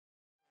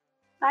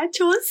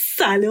بچه‌ها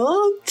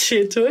سلام،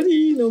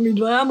 چطورین؟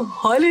 امیدوارم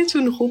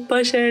حالتون خوب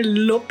باشه،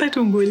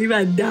 لپتون گلی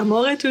و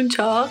دماغتون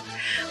چاق.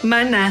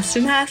 من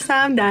نسرین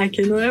هستم در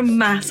کنار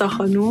مهسا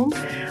خانوم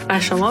و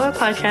شما به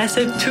پادکست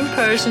Two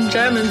Person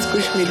Germans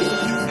گوش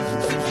میدید.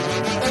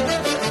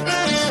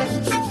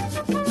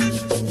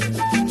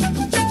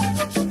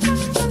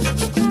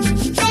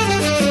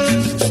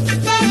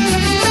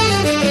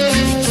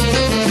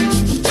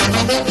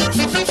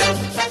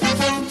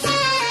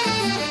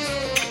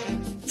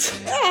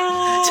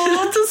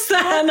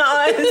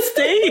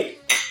 آهسته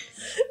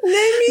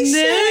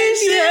نمیشه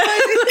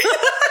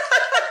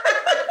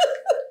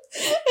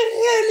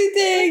خیلی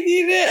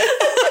درگیره.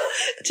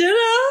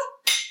 چرا؟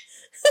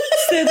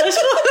 صداش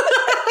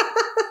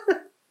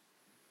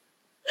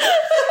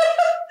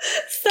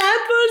 100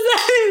 بار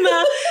زدیم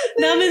من.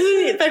 نه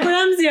بدونی فکر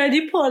کنم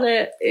زیادی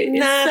پاره.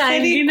 نه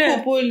خیلی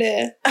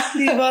کبوله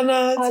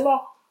دیوانات. حالا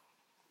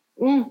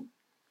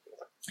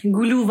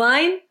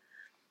گلوواین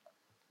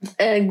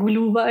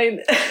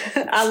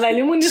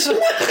اولیمون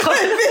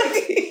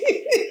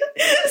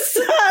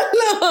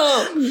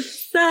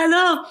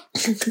سلام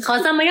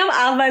خواستم بگم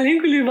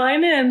اولین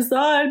گلوواین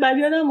امسال، بعد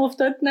یادم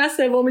افتاد نه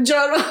سوم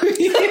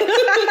چهارمی.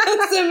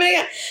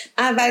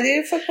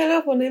 اولی فکر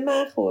کنم خونه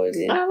من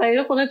خوردیم.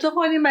 اولی خونه تو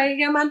خوردیم، بعد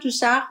من تو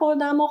شهر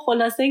خوردم و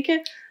خلاصه این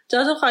که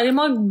جاتو خالی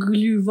ما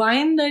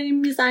گلوواین داریم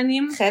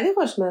میزنیم. خیلی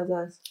خوشمزه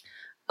است.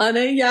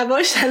 آره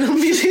یواش الان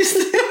میریسه.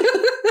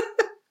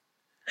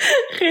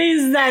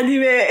 خیلی زدی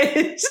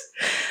بهش.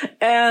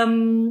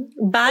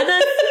 بعد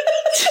از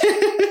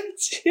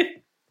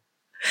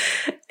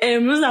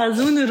امروز از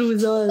اون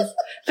روزاست،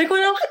 فکر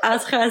کنم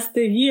از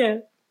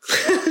خستگیه.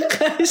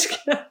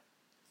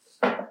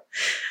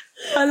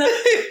 حالا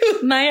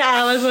من یه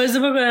اول بازی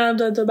بکنم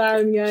تا تو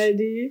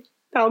برمیگردی.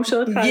 تمام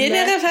شد خنده. یه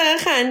دقیقه فقط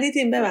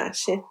خندیدیم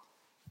ببخشید.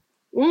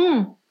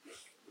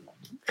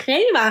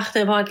 خیلی وقت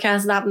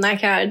پادکست ضبط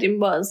نکردیم،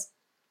 باز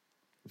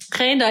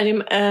خیلی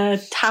داریم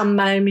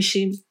تنبل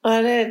میشیم.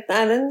 آره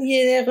الان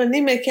یه دقیقه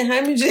نیمه که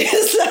همینجوری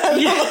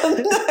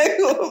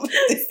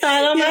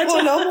سلامت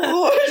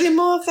خوردیم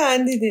و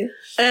خندیدیم.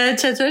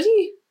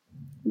 چطوری؟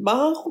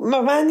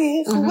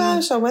 منی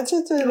خوبم، شما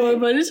چطوری؟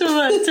 قربانی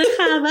شما، چه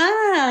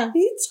خبر؟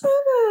 هیچ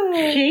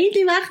خبر.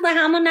 خیلی وقت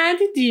همو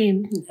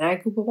ندیدیم.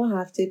 نگو بابا،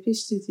 هفته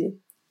پیش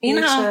دیدیم.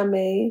 این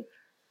شنبه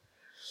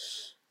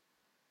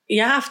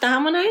یه هفته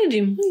همو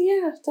ندیدیم.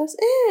 یه هفته است.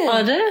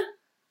 آره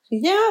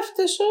یه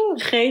هفته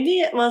شد.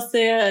 خیلی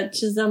واسه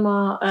چیز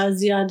ما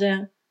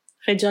زیاده.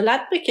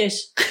 خجالت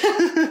بکش.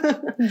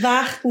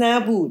 وقت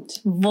نبود،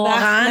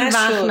 واقعا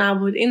وقت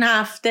نبود.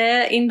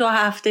 این 2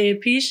 هفته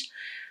پیش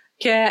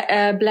که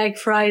بلک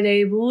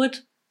فرایدی بود،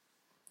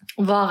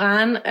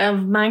 واقعا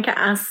من که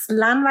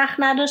اصلا وقت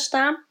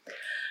نداشتم.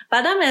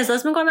 بعدم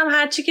احساس میکنم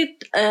هرچی که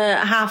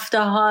هفته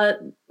ها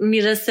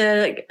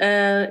میرسه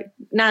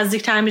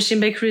نزدیکتر میشیم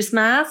به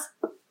کریسمس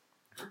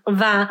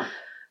و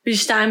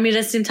بیشتر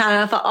میرسیم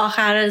طرف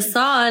آخر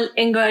سال،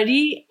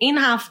 انگاری این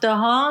هفته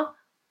ها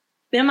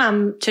به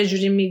من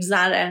چجوری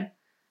میگذره.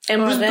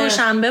 امروز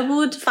دوشنبه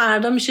بود،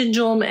 فردا میشه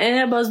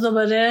جمعه، باز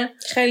دوباره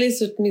خیلی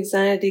زود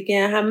میگذره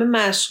دیگه. همه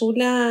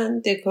مشغولن،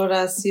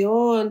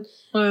 دکوراسیون،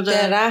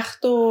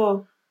 درخت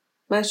و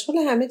مشغول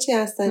همه چی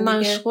هستن دیگه.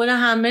 مشغول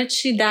همه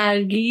چی،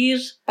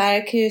 درگیر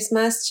برای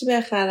کریسمس چی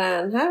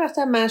بخرن. هر وقت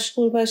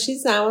مشغول باشی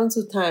زمان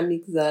زودتر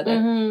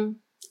میگذره.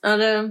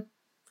 آره.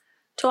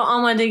 تو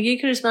آمادگی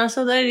کریسمس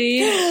رو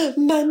داری؟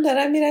 من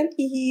دارم میرم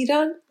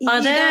ایران.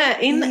 آره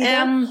این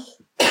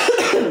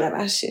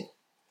ببخشید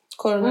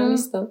کرونا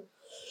نیستم.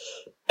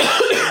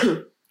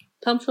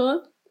 تام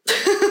شد؟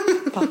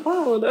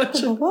 بابا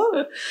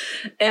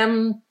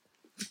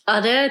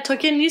آره تو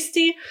که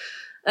نیستی،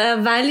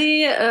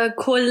 ولی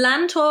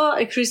کلن تو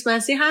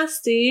کریسمسی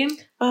هستی؟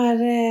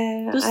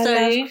 آره دوست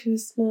داری؟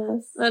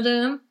 کریسمس.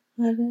 آره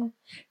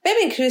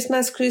ببین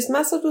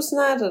کریسمس رو دوست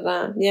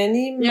ندارم،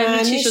 یعنی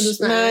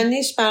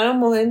معنیش برام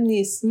مهم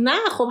نیست. نه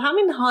خب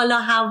همین حالا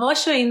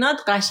هواش و اینا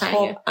قشنگه.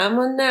 خب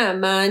اما نه،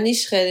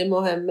 معنیش خیلی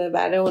مهمه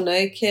برای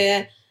اونایی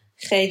که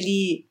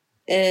خیلی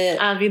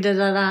عقیده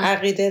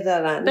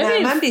دارن. نه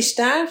من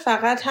بیشتر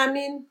فقط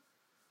همین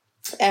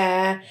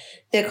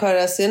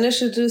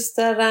دکوراسیونشو دوست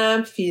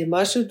دارم،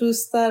 فیلماشو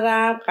دوست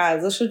دارم،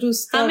 غذاشو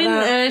دوست دارم. همین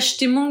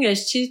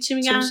اشتیمونگش چی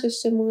میگن؟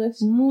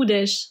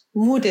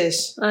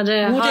 مودش.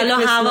 آره حالا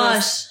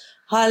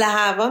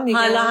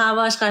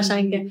هواش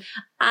قشنگه.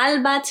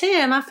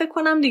 البته من فکر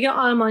کنم دیگه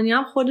آلمانی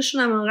هم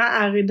خودشون هم انقدر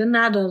عقیده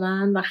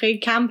ندارن و خیلی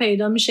کم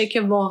پیدا میشه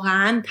که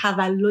واقعا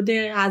تولد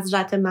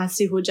حضرت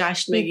مسیح رو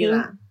جشن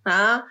بگیرن.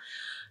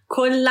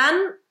 کلن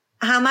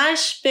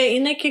همش به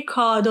اینه که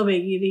کادو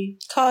بگیری،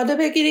 کادو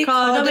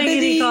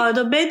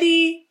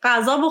بدی،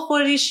 غذا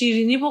بخوری،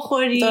 شیرینی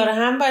بخوری، دور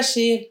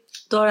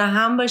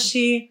هم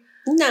باشی.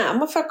 نه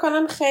اما فکر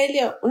کنم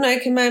خیلی اونایی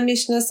که من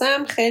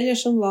میشناسم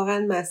خیلیشون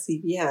واقعا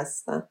مسیحی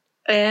هستن.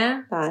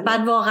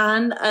 بعد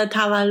واقعا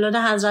تولد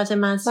حضرت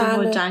مسیح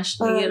رو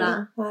جشن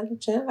میگیرن. بله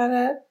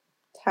چقدر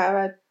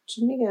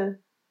توجه میگن.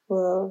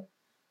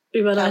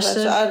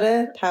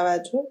 آره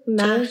توجه.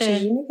 نه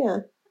چیزی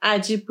میگن.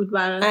 عجیب بود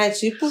برات؟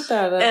 عجیب بود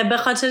داره. به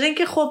خاطر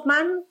اینکه خب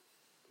من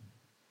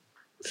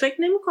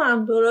فکر نمی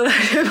کنم دور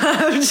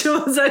برم چه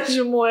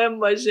واسهشون مهم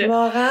باشه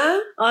واقعا.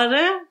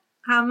 آره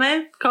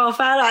همه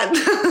کافرن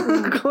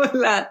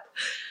کلا.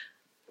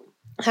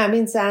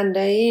 همین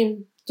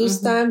زنداییم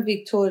دوستم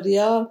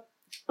ویکتوریا.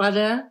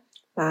 آره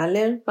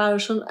بله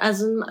براشون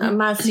از اون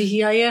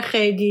مسیحی های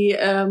خیلی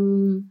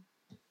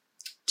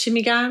چی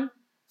میگن؟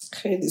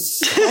 خیلی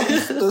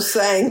سخت و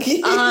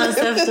سنگی.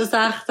 سفت و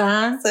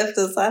سختن. سفت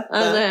و سخت.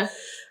 آره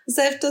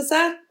سفت و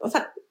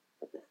سخت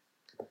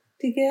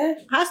دیگه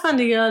هستن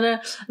دیگه.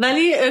 آره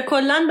ولی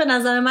کلن به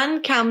نظر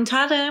من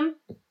کمتره.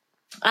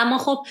 اما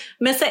خب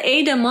مثل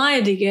عید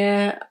ماه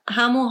دیگه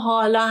همون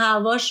حالا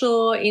هواش و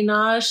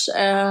ایناش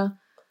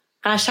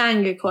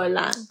قشنگه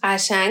کلن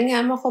قشنگ.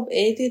 اما خب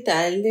عید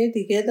دلیل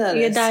دیگه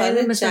داره.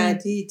 سال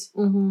جدید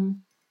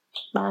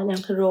بله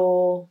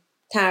رو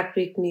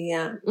تبریک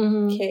میگم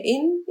که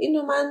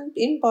اینو من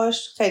این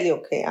باش خیلی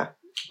اوکی ام.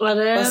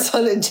 آره با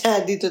سال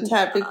جدید رو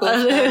تبریک گفتم.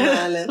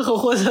 آره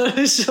خدا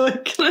رو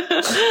شکر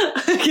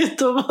که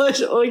تو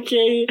باش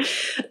اوکی.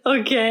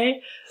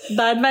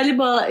 بعد ولی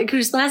با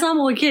کریسمس هم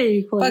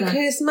اوکی کنن. با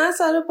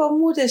کریسمس آره با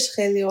مودش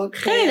خیلی اوکی.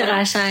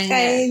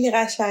 خیلی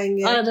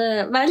قشنگه.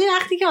 آره ولی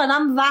وقتی که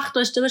آدم وقت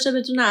داشته باشه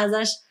بتونه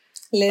ازش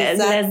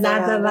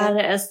لذت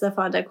ببره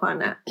استفاده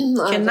کنه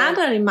که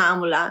نداریم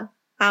معمولا.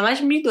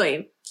 همش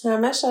میدویم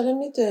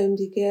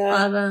دیگه.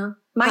 آره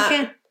من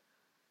که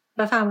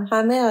بفهم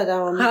همه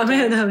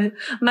آدم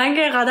من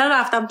که قدر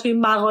رفتم توی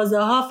مغازه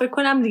ها فکر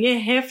کنم دیگه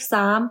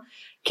حفظم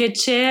که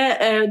چه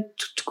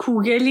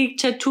کوگلی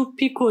چه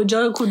توپی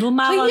کجا کدوم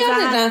مغازه.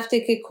 یاد رفته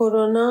که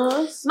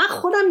کروناست. من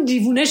خودم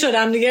دیوونه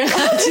شدم دیگه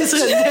چیز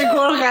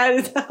دکور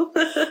خریدم.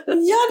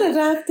 یاد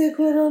رفته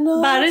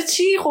کرونا. برای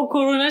چی؟ خب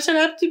کرونا چه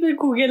ربطی به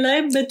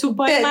کوگلای به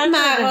توپای من؟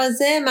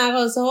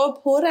 مغازه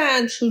ها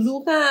پرن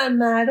شلوغن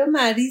مردم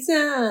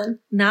مریضن.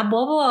 نه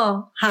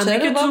بابا همه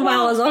که تو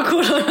مغازه ها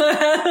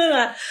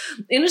کرونا.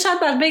 اینو شاید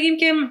باید بگیم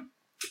که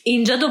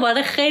اینجا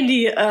دوباره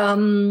خیلی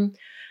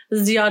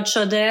زیاد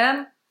شده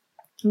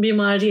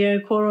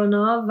بیماری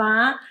کرونا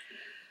و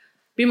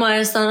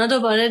بیمارستان ها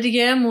دوباره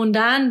دیگه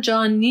موندن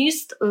جا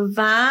نیست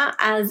و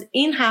از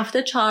این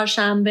هفته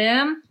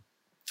چهارشنبه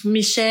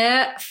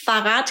میشه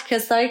فقط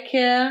کسایی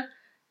که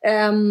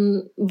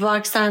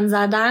واکسن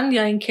زدن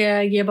یا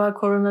اینکه یه بار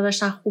کرونا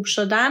داشتن خوب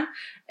شدن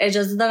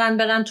اجازه دارن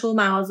برن تو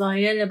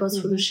مغازه‌های لباس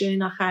فروشی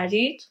اینا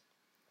خرید.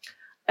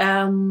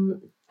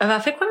 و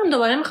فکر کنم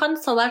دوباره میخوان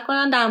صحبت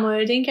کنن در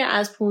مورد اینکه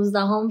از 15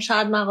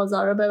 شاید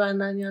مغازه‌ها رو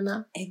ببندن یا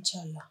نه.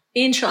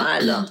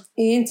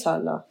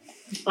 انشالله.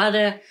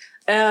 آره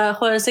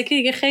خلاصه که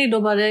دیگه خیلی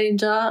دوباره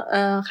اینجا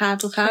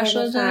خرط و خر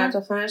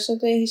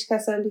شده. هیچ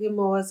کس هم دیگه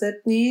مواظب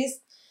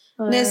نیست.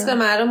 نصف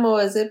مردم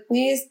مواظب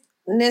نیست.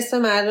 نصف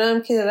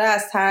مردم که داره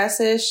از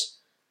ترسش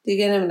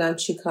دیگه نمیدونم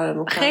چی کار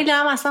میکنن. خیلی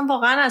هم اصلا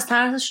واقعا از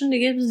ترسشون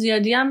دیگه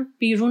زیادی هم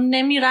بیرون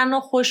نمیرن و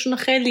خودشون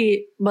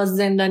خیلی باز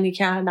زندانی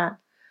کردن.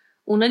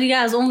 اونا دیگه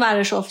از اون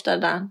ورش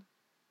افتادن.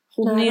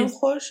 خوب نیست.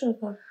 خوش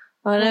شدن.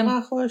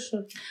 آره خوش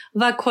شد.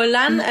 و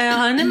کلن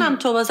هانم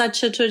تو واسه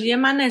چطوریه؟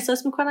 من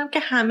احساس میکنم که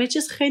همه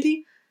چیز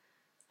خیلی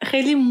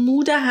خیلی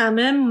مود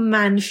همه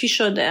منفی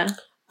شده.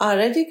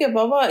 آره دیگه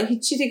بابا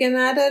هیچی دیگه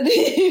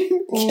نداریم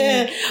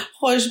که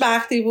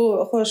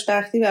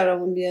خوشبختی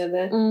برامون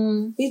بیاره.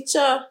 هیچ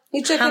جا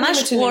که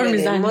نمیتونی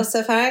بریم.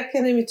 مسافرت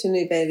که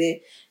نمیتونی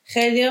بری.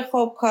 خیلی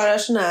خوب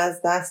کاراشون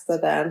از دست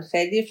دادن.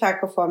 خیلی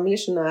فک و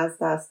فامیلشون از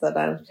دست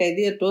دادن.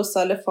 خیلی 2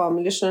 سال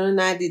فامیلشون رو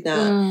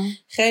ندیدن.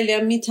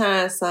 خیلی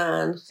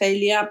میترسن.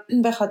 خیلی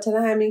به خاطر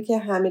همین که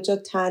همه جا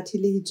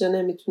تعطیل هیچ جا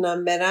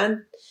نمیتونن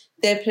برن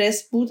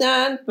دپرس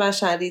بودن و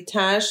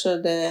شدیدتر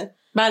شده.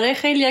 برای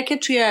خیلی‌ها که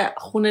توی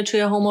خونه توی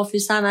هوم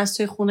آفیسن از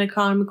توی خونه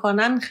کار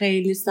میکنن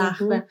خیلی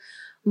سخته.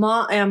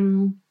 ما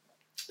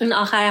این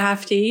آخر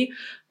هفته‌ای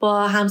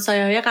با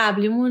همسایه‌های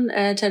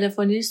قبلیمون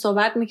تلفنی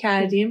صحبت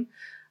میکردیم.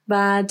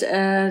 بعد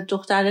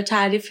دختره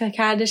تعریف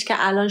کردش که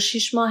الان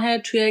 6 ماهه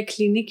توی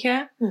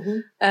کلینیکه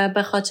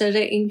به خاطر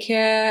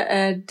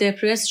اینکه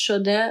دپرس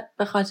شده،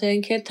 به خاطر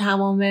اینکه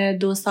تمام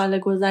 2 سال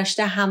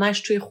گذشته همش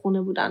توی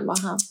خونه بودن با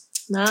هم.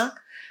 نه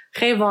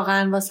خیلی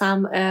واقعا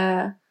واسم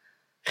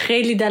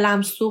خیلی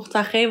دلم سوخت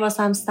و خیلی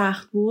واسم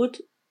سخت بود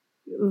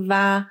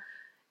و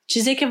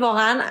چیزی که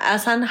واقعا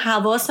اصلا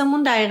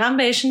حواسمون دقیقا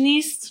بهش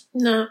نیست.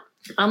 نه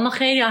اما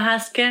خیلی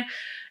هست که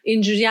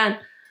اینجوریان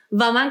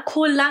و من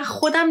کلا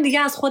خودم دیگه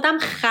از خودم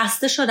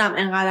خسته شدم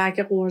انقدر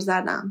که غر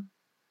زدم.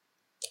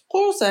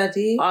 غر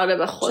زدی؟ آره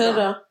به خدا.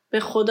 چرا؟ به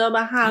خدا به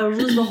هر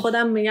روز به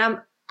خودم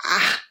میگم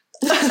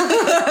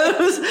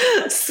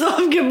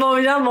صبح که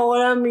با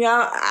خودم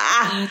میگم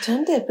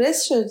تو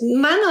دپرس شدی؟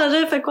 من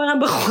آره فکر کنم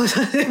به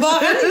خدا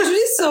واقعا اینجوری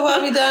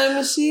صبح بیدار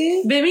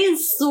میشی؟ ببین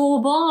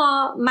صبح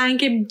من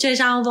که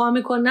چشمو وا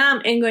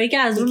میکنم انگاری که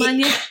از رو من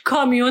یه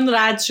کامیون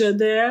رد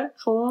شده.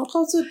 خب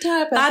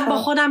زودتر بخواب. بعد با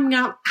خودم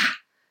میگم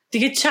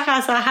دیگه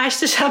چقدر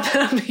 8 شب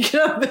برم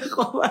میگیرم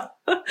بخوابم.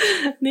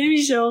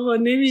 نمیشه آقا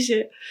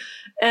نمیشه.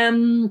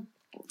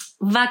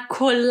 و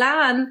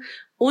کلن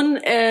اون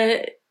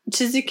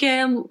چیزی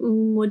که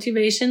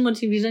موتیویشن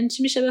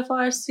چی میشه به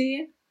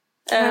فارسی؟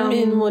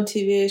 همین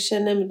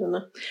موتیویشن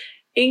نمیدونم.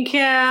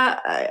 اینکه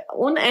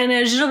اون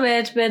انرژی رو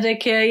بهت بده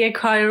که یه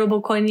کاری رو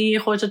بکنی،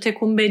 خودتو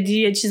تکون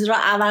بدی، یه چیز رو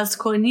عوض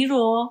کنی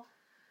رو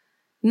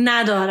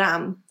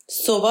ندارم.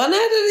 صبح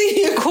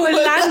نداری؟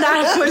 کلا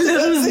در کل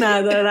روز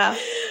ندارم.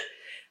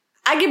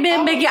 اگه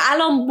بهم بگی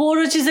الان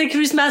برو چیز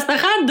کریسمس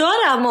بخر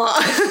دارم.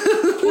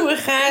 پول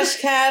خرج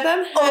کردن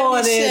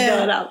همیشه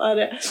دارم.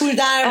 آره. پول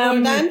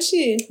درآوردن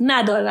چی؟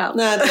 ندارم.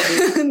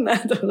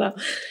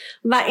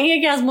 و این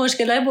یکی از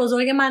مشکلات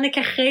بزرگ منه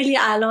که خیلی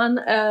الان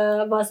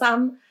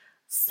واسم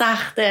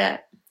سخته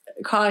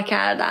کار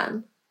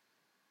کردن.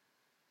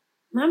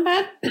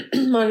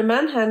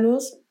 من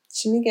هنوز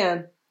چی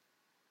میگن؟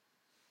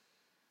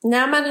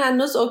 نه من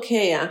هنوز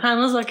اوکی ام.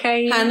 هنوز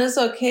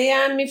اوکی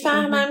ام.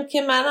 میفهمم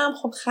که منم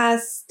خب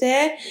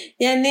خسته،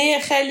 یعنی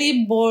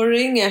خیلی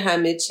بورینگ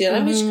همه چی.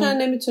 هیچ کار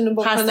نمیتونه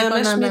بکنم.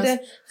 همش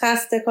میره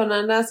خسته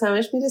کننده است.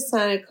 همش میره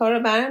سر کار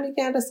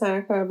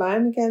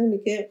برمیگرده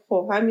میگه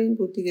خب همین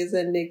بود دیگه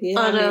زندگی.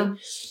 آره.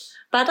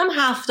 بعدم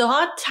هفته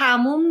ها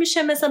تموم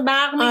میشه مثل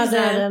برق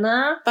میزنه.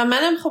 نه و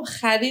منم خب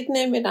خرید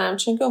نمیرم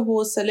چون که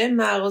حوصله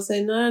مغازه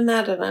اینا رو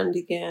ندارم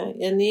دیگه.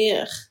 یعنی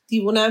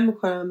دیوونم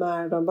میکنم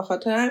مردم. به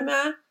خاطر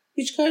همین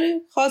هیچ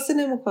کاری خاصی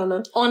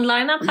نمیکنم.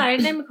 آنلاین هم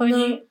خرید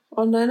نمیکنی؟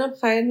 آنلاین هم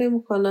خرید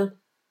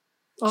نمیکنم.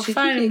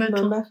 آفرین به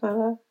تو.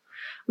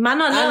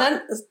 من الان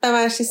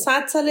ببخشید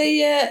 100 ساله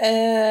یه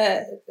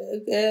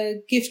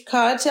گیفت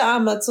کارت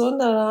آمازون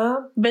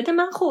دارم. بده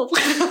من خوب.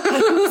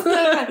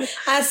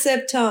 از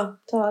سپتامبر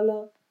تا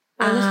حالا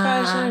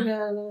خرج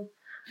نکردم.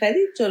 خیلی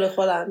جلو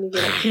خودم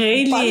میگیرم.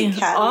 خیلی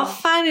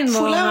آفرین.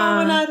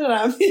 پولم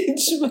ندارم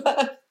هیچ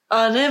وقت.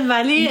 آره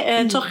ولی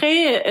تو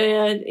خیلی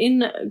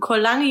این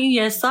کلا این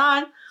یه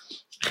سال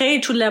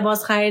خیلی تو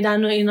لباس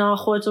خریدن و اینا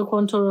خودتو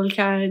کنترل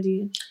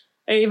کردی.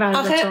 ای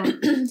آخه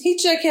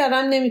هیچ جا که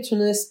آدم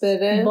نمیتونست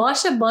بره.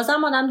 باشه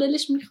بازم آدم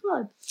دلش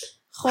میخواد.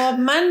 خب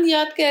من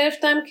یاد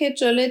گرفتم که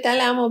جلوی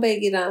دلمو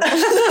بگیرم.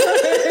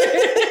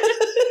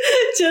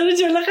 چرا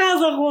جلو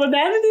غذا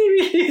خوردن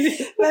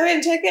نمیگیری؟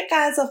 ببین چون که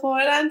غذا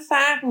خوردن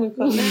فرق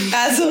میکنه.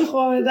 غذا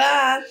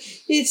خوردن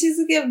یه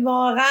چیزی که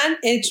واقعا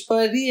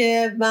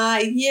اجباریه و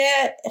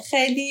یه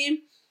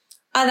خیلی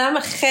آدم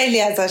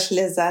خیلی ازش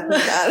لذت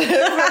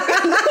میبره.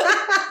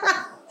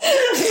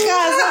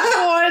 غذا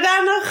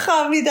خوردن و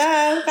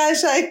خوابیدن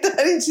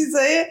قشنگ‌ترین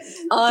چیزای.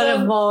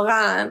 آره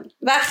واقعا.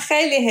 و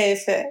خیلی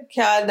حیفه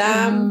که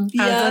آدم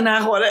غذا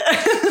نخوره.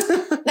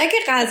 نه که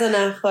غذا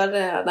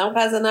نخوره، آدم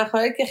غذا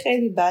نخوره که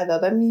خیلی بد،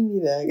 آدم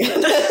میمیره.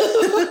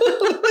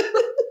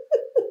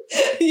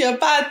 یا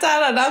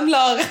بدتر آدم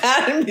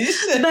لاغر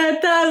میشه.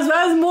 بدتر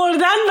از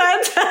مردن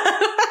بدتر.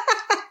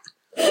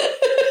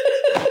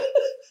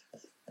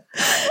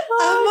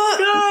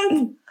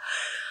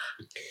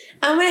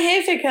 اما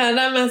حیفه که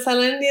آدم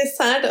مثلا یه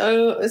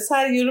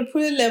سر یورو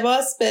پول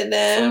لباس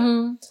بده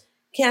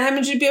که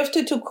همینجوری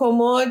بیفته تو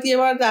کمد، یه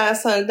بار در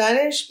سال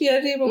درش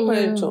بیاری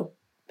بکنی تو.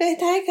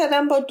 بهتره که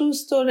آدم با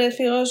دوست و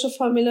رفیقاش و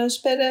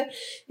فامیلاش بره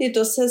یه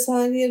 2-3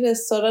 ساعت یه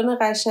رستوران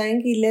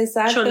قشنگی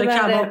لذت ببره، چوله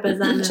کباب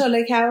بزنه،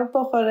 چوله کباب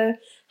بخوره،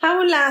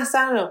 همون لحظه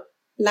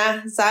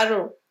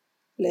رو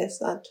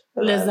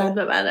لذت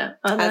ببره.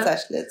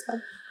 ازش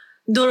لذت.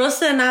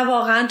 درسته. نه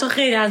واقعا تو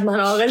خیلی از من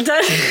عاقل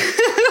تری.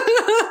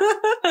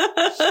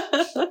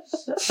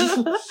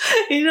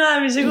 اینو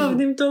همیشه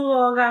گفتیم تو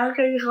واقعا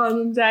خیلی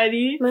خانوم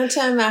تری. من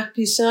چند وقت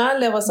پیشا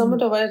لباسامو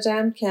دوباره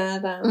جمع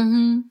کردم.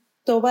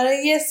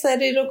 دوباره یه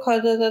سری رو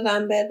کادو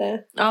دادم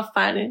بره.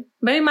 آفرین.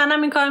 ببین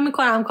منم این کارو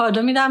میکنم،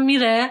 کادو میدم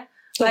میره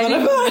ولی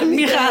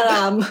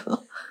میخرم.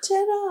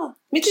 چرا؟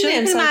 میتونی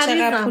امسال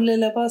چقدر پول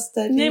لباس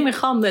دادی؟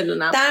 نمیخوام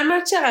بدونم. در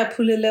ماه چقدر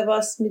پول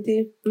لباس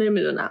میدی؟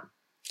 نمیدونم.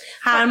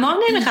 هر ماه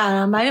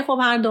نمیخرم ولی خب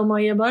هر 2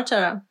 ماه یه بار.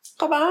 چرا؟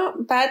 خب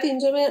بعد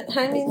اینجا به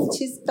همین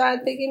چیز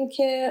بعد بگیم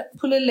که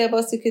پول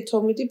لباسی که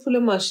تو میدی پول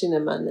ماشین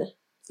منه.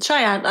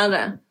 شاید.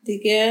 آره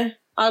دیگه.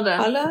 آره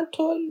حالا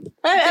تو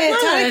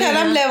بهتره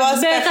کلم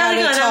لباس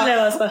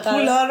بخره،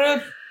 پولا رو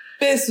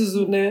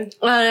بسوزونه.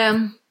 آره.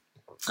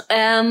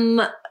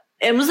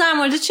 امروز در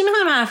مورد چی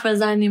میخوایم حرف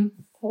بزنیم؟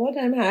 بابا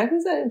داریم حرف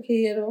میزنیم که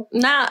یه رو.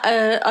 نه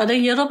آره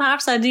یه رو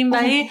حرف زدیم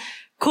ولی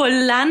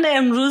کلن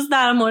امروز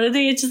در مورد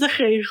یه چیز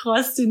خیلی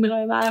خاصی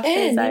میخوایم حرف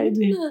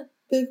بزنیم.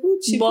 بگو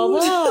چی بابا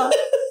بود؟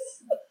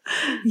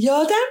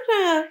 یادم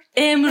رفت.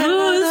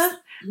 امروز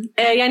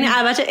یعنی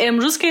البته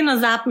امروز که اینو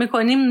ضبط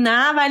میکنیم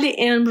نه،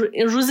 ولی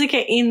روزی که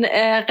این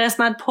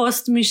قسمت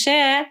پست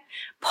میشه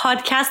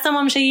پادکست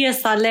ما میشه 1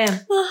 ساله.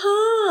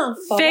 آها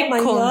فکر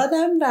کن.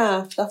 یادم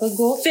رفت.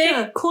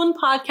 فکر کن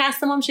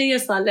پادکست ما میشه 1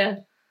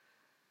 ساله.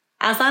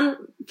 اصلا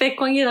فکر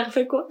کن. یه دقیقه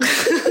فکر کن.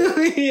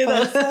 یه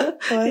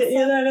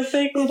دقیقه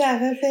فکر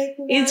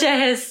کن. این چه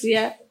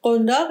حسیه؟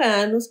 قنداقه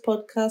هنوز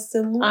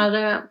پادکستمون؟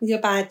 آره. یا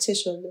بچه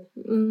شده؟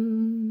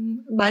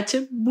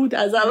 بچه بود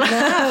از اول.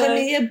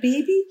 نه یه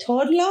بیبی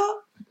تودلا.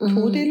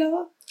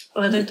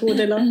 آره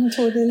تودلا.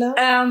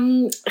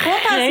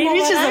 خیلی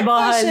چیز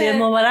باحالیه.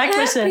 مبارک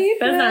باشه.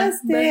 بزن.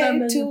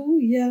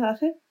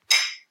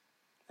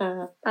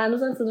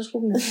 هنوزم صداش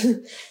خوب نیست.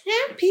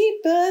 هپی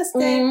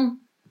برثدی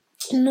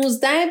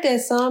 19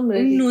 دسامبر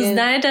دیگه.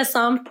 19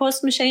 دسامبر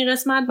پست میشه این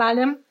قسمت.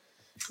 بله.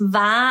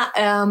 و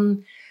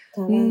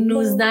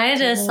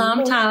 19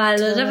 دسامبر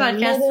تولد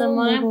پادکست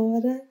ما.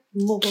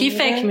 کی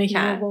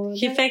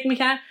فکر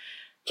میکرد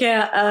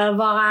که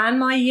واقعا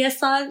ما 1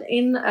 سال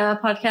این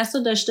پادکست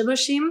رو داشته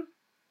باشیم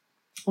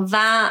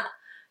و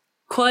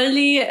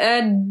کلی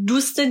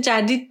دوست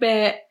جدید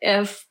به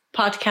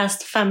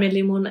پادکست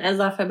فامیلیمون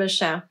اضافه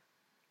بشه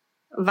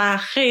و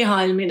خیلی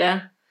حال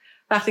میده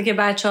وقتی که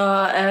بچه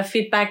ها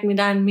فیدبک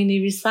میدن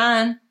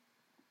مینویسن.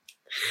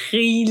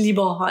 خیلی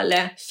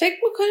باحاله. فکر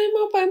میکنیم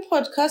ما با این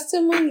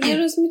پادکستمون یه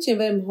روز میتونیم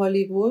بریم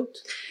هالیوود؟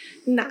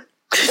 نه.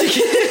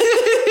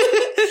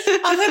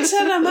 آخه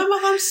چرا؟ من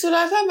هم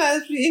صورتم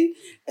از این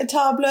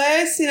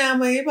تابلوهای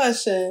سینمایی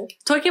باشه.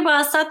 تو که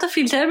باید 100 تا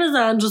فیلتر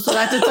بزنن رو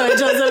صورت تا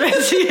اجازه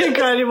بدی یه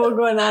کاری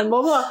بکنن.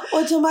 بابا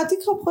اتوماتیک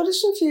خب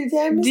خودشون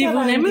فیلتر میزنن.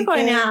 دیوونه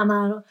میکنی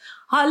همه رو.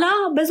 حالا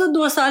بذار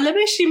 2 ساله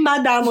بشیم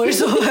بعد در مورد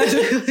صحبت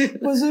کنیم.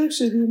 بزرگ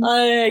شدیم.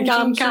 آره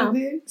کم کم.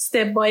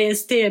 استپ بای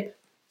استپ.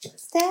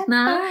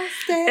 نه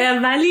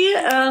ولی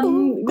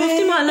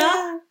گفتیم حالا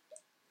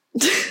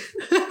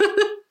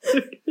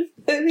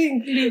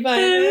ببین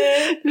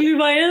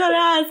لیوانه داره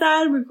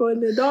اثر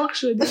میکنه. داغ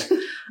شدیم.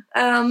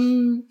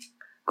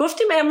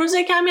 گفتیم امروز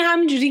یه کمی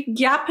همینجوری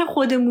گپ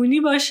خودمونی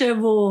باشه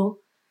و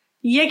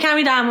یه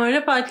کمی در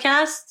مورد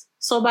پادکست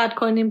صحبت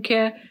کنیم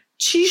که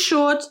چی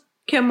شد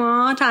که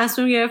ما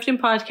تصمیم گرفتیم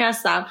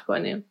پادکست ضبط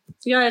کنیم.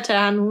 یادته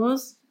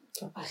هنوز؟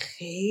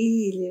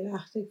 خیلی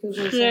وقته که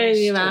گذشته.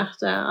 خیلی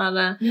وقته.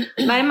 آره.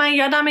 ولی من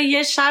یادم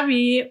یه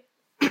شبی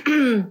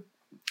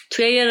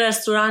توی یه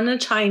رستوران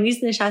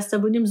چاینیز نشسته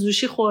بودیم،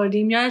 زوشی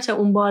خوردیم، یادته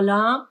اون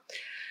بالا.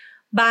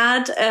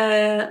 بعد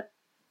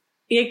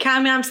یه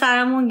کمی هم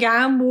سرمون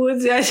گرم بود،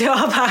 زیادی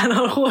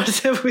پهنار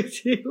خورده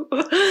بودیم.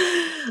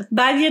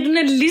 بعد یه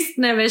دونه لیست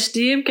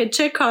نوشتیم که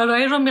چه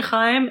کارهایی رو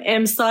میخوایم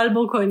امسال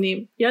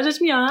بکنیم.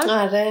 یادت میاد؟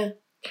 آره.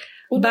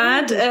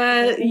 بعد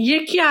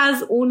یکی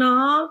از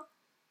اونا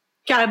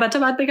که البته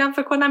باید بگم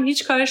فکر کنم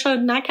هیچ کارش رو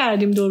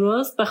نکردیم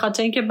درست، به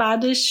خاطر اینکه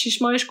بعدش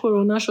 6 ماهش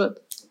کرونا شد.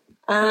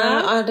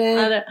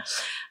 آره.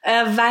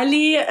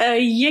 ولی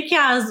یکی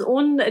از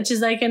اون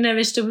چیزایی که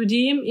نوشته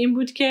بودیم این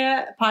بود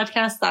که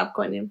پادکست ضبط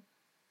کنیم.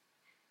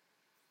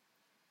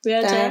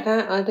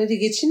 دقیقا. آره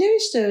دیگه چی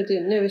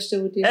نوشته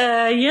بودیم؟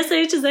 یه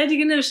سری چیزای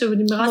دیگه نوشته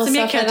بودیم. می‌خواستیم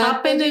یه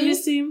کتاب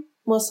بنویسیم،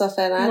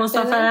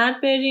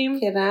 مسافرت بریم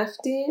که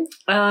رفتیم.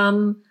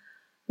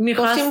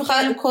 گفتیم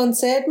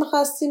کنسرت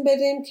می‌خواستیم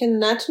بریم که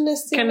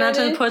نتونستیم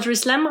بریم. پوتری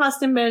اسلم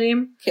می‌خواستیم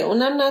بریم که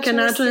اونم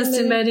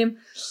نتونستیم بریم.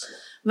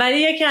 ولی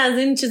یکی از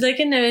این چیزایی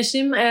که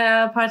نوشتیم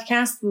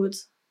پادکست بود.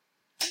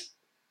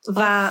 و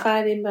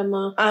آفرین به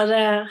ما.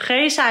 آره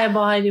خیلی شای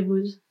باحالی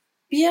بود.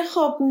 بیا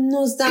خب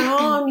 19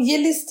 هم یه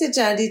لیست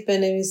جدید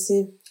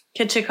بنویسیم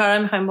که چه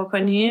کارا میخوایم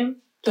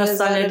بکنیم تا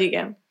سال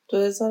دیگه.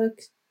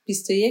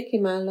 2021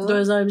 الان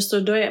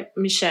 2022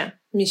 میشه.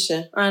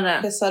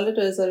 آره. که سال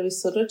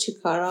 2022 چی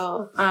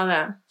کارا؟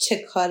 آره. چه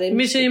کاره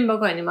میتونیم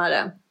بکنیم؟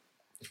 آره.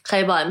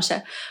 خیلی باحال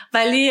میشه.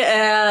 ولی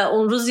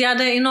اون روز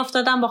یاد این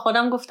افتادم، با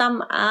خودم گفتم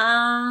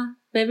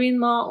ببین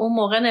ما اون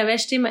موقع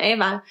نوشتیم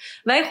ایول.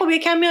 ولی خب یه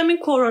کمی هم این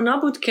کرونا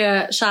بود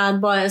که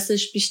شاید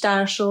باعثش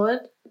بیشتر شد.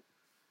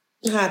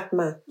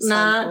 حتما.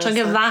 نه چون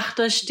که وقت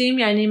داشتیم،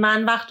 یعنی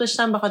من وقت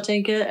داشتم به خاطر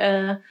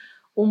اینکه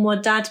اون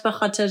مدت به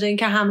خاطر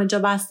اینکه همه جا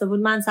بسته بود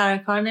من سر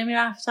کار نمی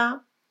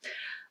رفتم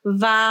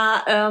و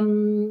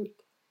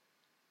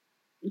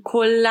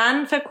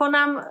کلن فکر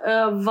کنم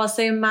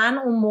واسه من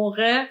اون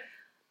موقع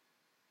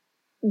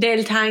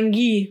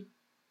دلتنگی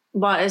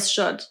باعث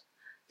شد.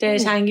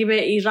 دلتنگی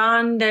به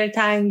ایران،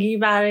 دلتنگی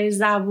برای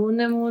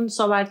زبونمون،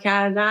 صحبت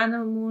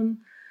کردنمون.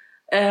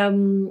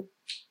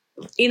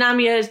 اینم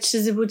یه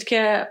چیزی بود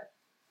که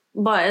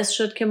باعث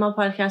شد که ما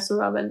پادکست رو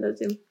را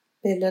بندازیم.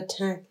 بلا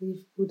تکلیف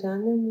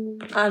بودنمون.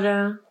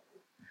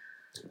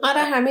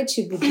 آره همه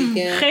چی بود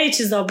دیگه. خیلی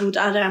چیزا بود.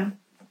 آره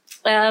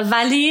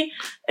ولی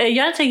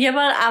یادت یه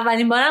بار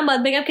اولین بارم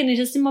باید بگم که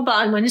نشستیم ما با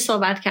آلمانی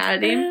صحبت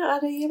کردیم.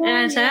 آره یه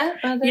بار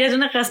یه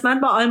دونه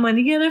قسمت با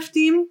آلمانی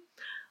گرفتیم.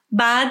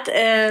 بعد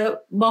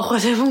با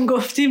خودمون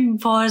گفتیم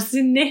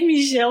فارسی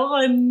نمیشه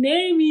آقا،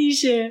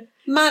 نمیشه.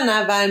 من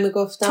اول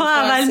میگفتم تو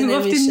اول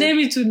میگفتی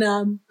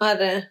نمیتونم.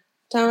 آره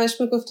تو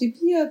همش میگفتی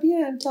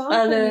بیا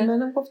امتحان کنیم.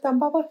 منم گفتم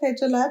بابا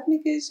خجالت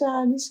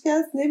میکشم، هیچ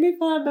کس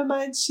نمیفهمه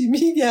من چی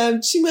میگم،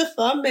 چی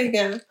میخوام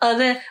بگم.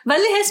 آره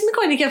ولی حس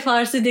میکنی که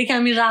فارسی دیگه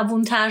کمی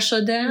روون تر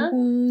شده؟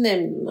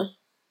 نمیدونم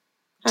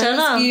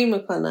چرا؟ گیر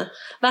میکنم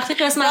وقتی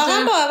قسمت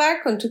واقعا باور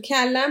کن تو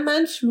کلم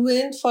من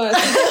فلوئنت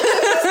فارسی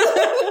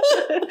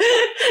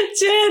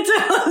چه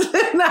اعتماد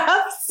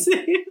نفسی.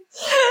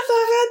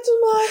 فقط تو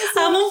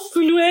مغزم همون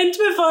فلوئنت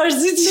به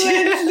فارسی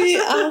چیه؟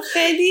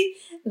 خیلی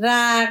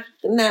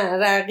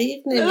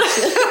رقیق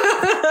نمیشه.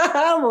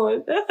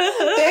 همون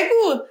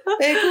بگو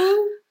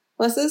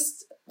واسه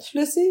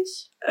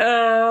فلوسیش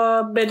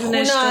بدون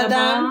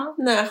اشتباه.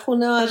 نه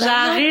خونه آدم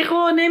رقیق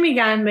رو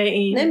نمیگن به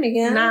این.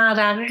 نمیگن؟ نه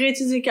رقیق یه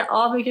چیزی که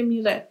آبه که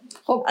میره.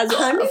 خب از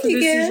همین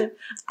دیگه.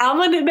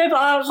 اما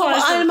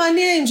خب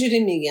آلمانی اینجوری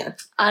میگن.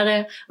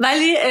 آره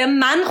ولی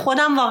من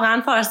خودم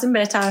واقعا فارسیم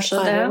بهتر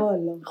شده.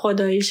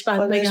 خداییش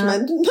بعد بگم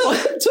من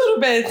تو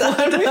رو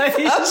بهتر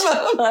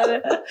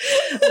آره.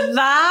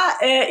 و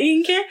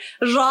اینکه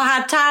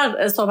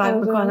راحت‌تر صحبت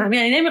میکنم.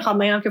 یعنی نمیخوام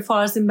بگم که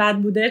فارسیم بد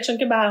بوده چون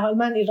که به هر حال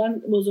من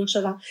ایران بزرگ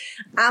شدم،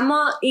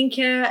 اما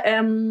اینکه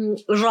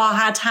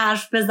راحت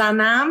حرف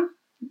بزنم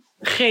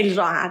خیلی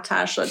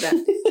راحت‌تر شده.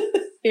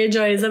 یه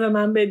جایزه به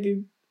من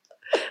بدید.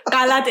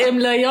 غلط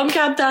املاییام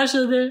کمتر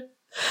شده.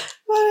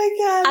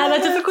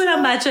 البته فکر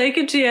کنم بچه‌ای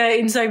که توی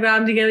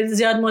اینستاگرام دیگه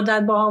زیاد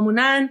مدت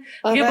باهامونن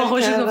دیگه با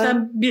خوشی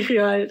گفتم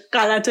بیخیال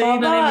غلطای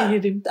اینو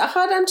نمیگیریم.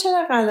 آخرام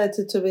چرا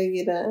غلط تو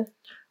بگیره؟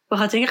 به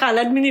خاطر اینکه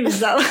غلط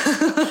می‌نویسم.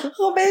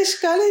 خب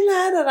اشکالی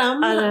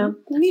ندارم.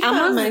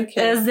 اما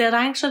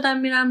زرنگ شدم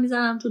میرم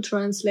میذارم تو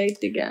ترنسلیت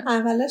دیگه.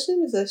 اولش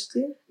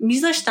نمیذاشتی؟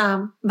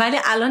 میذاشتم ولی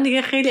الان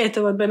دیگه خیلی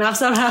اعتماد به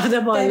نفسم رفته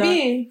بالا.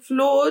 ببین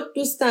فلو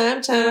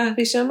دوستم چند وقت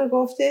پیشم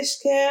گفتش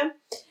که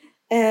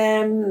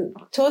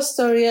تو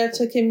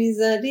استوریاتو که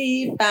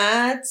میذاری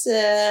بعد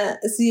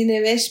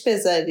زیرنوشت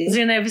بذاری.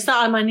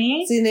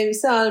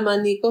 زیرنویس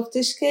آلمانی.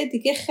 گفتش که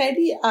دیگه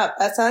خیلی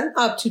اصلا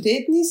آپ تو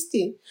دیت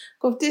نیستی.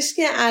 گفتش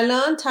که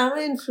الان تمام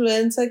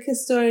اینفلوئنسر که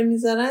استوری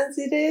میذارن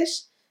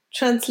زیرش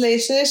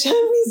ترنسلیشنش هم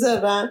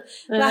میذارن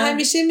و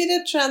همیشه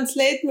میره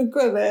ترنسلیت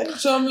میکنه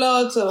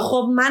جملاتو.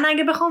 خب من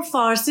اگه بخوام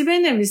فارسی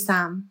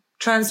بنویسم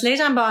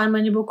ترنسلیت هم به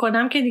آلمانی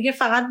بکنم که دیگه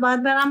فقط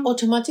باید برم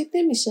اتوماتیک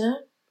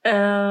نمیشه؟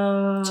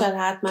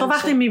 تو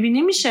وقتی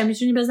میبینی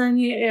میتونی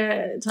بزنی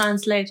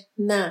ترنسلیت.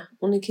 نه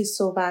اونی که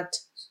صحبت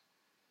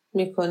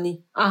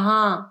میکنی.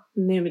 آها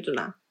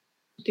نمیدونم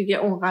دیگه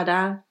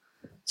اونقدر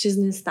چیز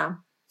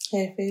نیستم،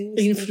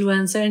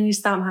 اینفلوئنسر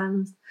نیستم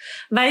هنوز.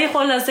 ولی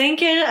خلاصه این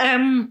که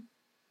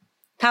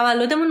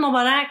تولدمون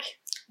مبارک.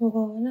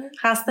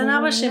 خسته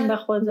نباشیم به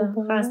خدا.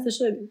 خسته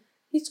شدیم.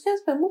 هیچکس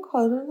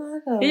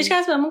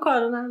بهمون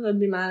کارو نداد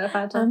بی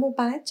معرفت. اما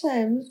بچه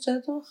امروز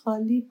جاتون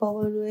خالی.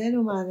 بابا نوئل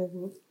اومده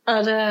بود.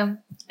 آره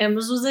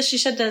امروز روز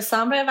 6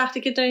 دسامبر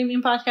وقتی که داریم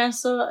این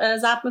پادکست رو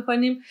ضبط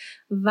میکنیم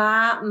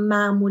و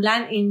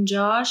معمولا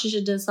اینجا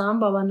 6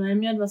 دسامبر بابا نوئل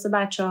میاد واسه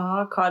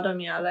بچه‌ها کادو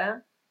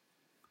میاره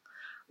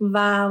و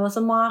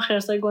واسه ما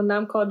خرسای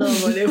گندم کادو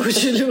آورده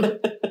کوچولو.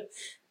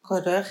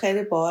 کادو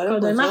خیلی باحال.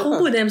 کادو من خوب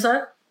بود امسال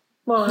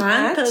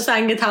واقعا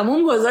سنگ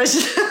تموم گذاشت.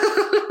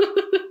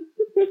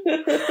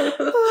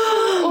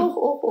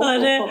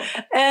 آره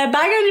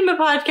برگردیم به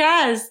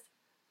پادکست.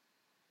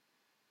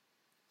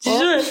 چی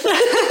شد؟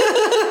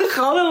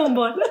 خوابمون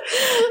بود.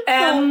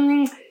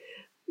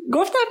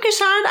 گفتم که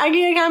شاید اگه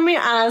یکمی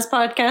از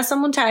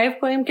پادکستمون تعریف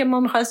کنیم که ما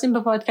میخواستیم به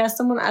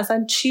پادکستمون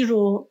اصلا چی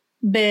رو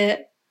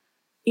به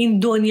این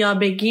دنیا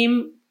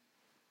بگیم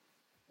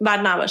بد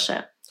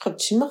نباشه. خب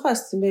چی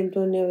میخواستیم به این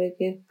دنیا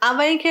بگیم؟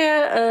 اول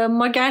اینکه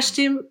ما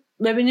گشتیم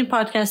ببینیم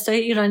پادکست های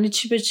ایرانی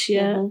چی به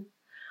چیه.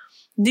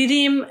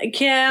 دیدیم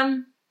که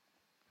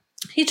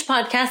هیچ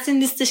پادکستی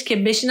نیستش که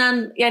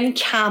بشینن، یعنی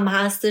کم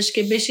هستش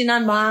که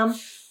بشینن با هم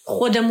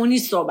خودمونی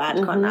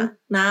صحبت کنن.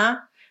 نه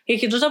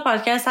یکی دو تا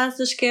پادکست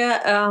هستش که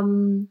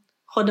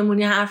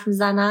خودمونی حرف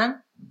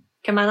میزنن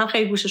که منم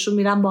خیلی گوششون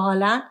میرم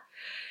باحالن.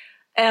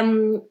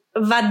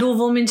 و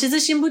دومین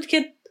چیزش این بود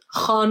که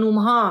خانوم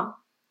ها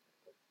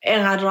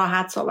اینقدر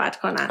راحت صحبت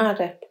کنن.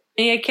 آره.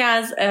 این یکی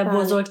از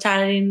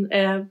بزرگترین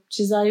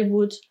چیزایی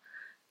بود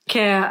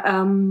که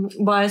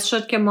باعث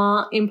شد که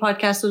ما این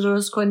پادکست رو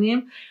درست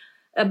کنیم،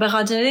 به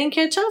خاطر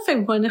اینکه چرا فکر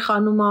می‌کنی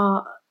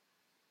خانوما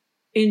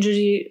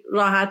اینجوری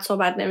راحت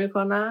صحبت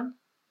نمی‌کنن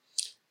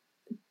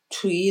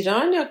تو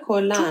ایران یا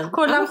کلا؟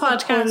 کلا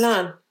پادکست.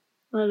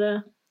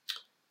 آره.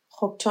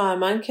 خب تو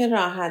آلمان که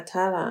راحت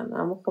ترن،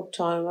 اما خب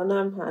تو آلمان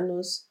هم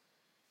هنوز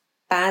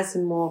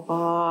بعضی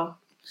موقع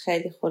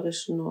خیلی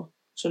خودشونو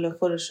جلو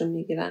خودشون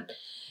میگیرن.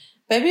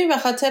 ببین به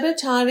خاطر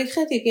تاریخ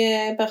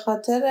دیگه، به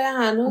خاطر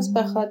هنوز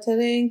به خاطر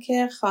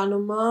اینکه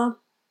خانوما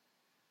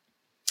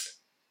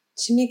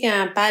چی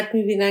میگن بد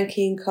میبینن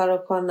که این کارو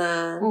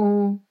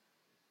کنن،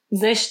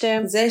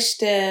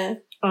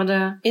 زشته.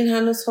 آره. این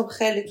هنوز خب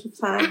خیلی تو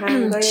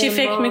فرهنگای چی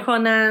فکر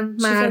میکنن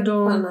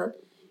مردم.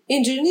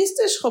 اینجوری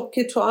نیستش خب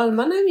که تو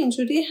آلمان هم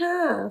اینجوری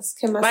هست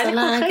که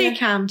مثلا خب خیلی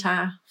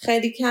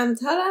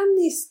کمتر هم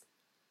نیست،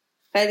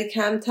 خیلی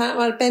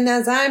کمتر به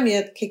نظر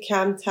میاد که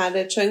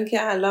کمتره، چون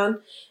که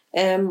الان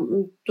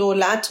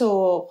دولت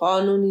و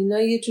قانون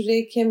اینا یه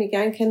جوری که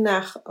میگن که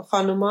نه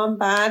خانوما هم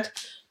بعد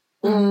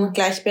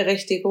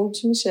gleichberechtigung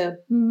چی میشه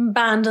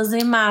به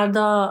اندازه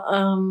مردا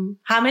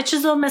همه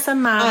چیزو مثل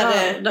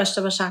مردا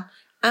داشته باشن.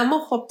 اما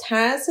خب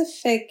طرز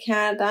فکر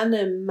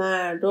کردن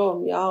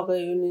مردم یا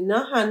آقایون اینا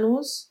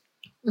هنوز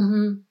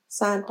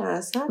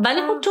 100%.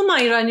 ولی خب تو ما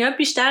ایرانی ها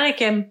بیشتره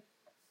که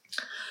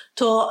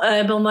تو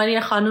به عنوان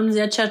یه خانم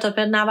زیاد چرت و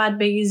پرت نباید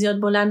بگی، زیاد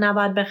بلند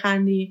نباید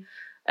بخندی.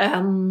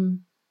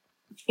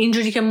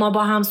 اینجوری که ما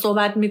با هم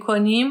صحبت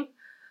میکنیم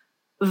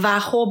و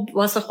خب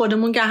واسه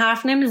خودمون که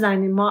حرف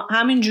نمیزنیم، ما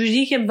همین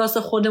جوری که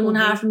واسه خودمون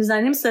حرف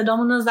میزنیم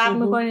صدامون رو ضبط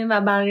میکنیم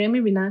و بقیه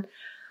میبینن،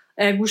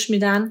 گوش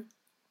میدن.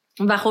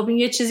 و خب این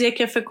یه چیزیه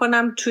که فکر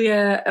کنم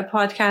توی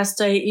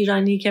پادکست های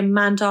ایرانی که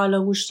من تا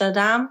حالا گوش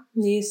دادم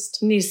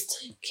نیست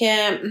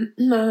که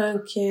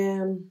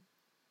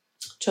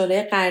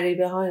جلوی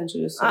غریبه ها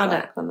اینجوری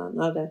صحبت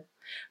کنن. آره.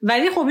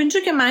 ولی خب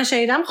اینجور که من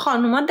شنیدم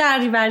خانوما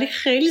دریوری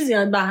خیلی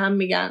زیاد به هم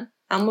میگن،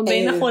 اما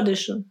بین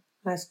خودشون.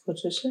 از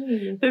کجا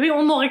شنیدی؟ ببین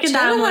اون موقع که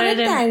در مورد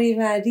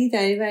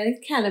دریوری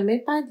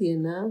کلمه بدیه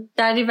نه؟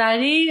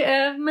 دریوری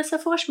مثل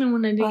فوش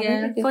میمونه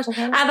دیگه.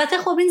 البته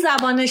خب این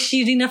زبان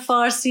شیرین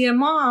فارسی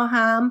ما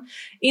هم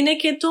اینه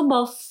که تو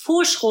با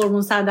فوش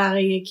قربون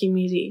صدقه یکی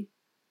میری.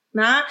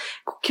 نه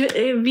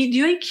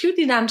ویدیوی کیو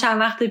دیدم چند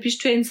وقت پیش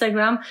تو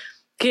اینستاگرام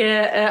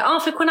که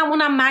فکر کنم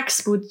اونم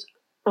مکس بود.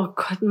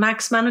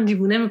 مکس منو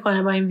دیوونه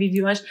میکنه با این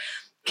ویدیوهاش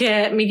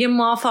که میگه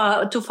ما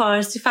تو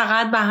فارسی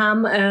فقط به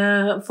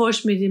هم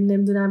فوش میدیم،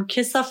 نمیدونم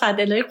کثافت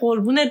الهی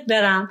قربونت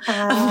برم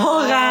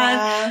واقعا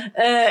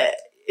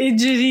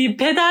اینجوری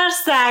پدر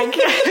سگ.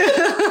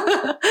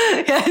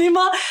 یعنی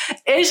ما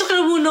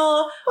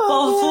عشقمونو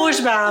با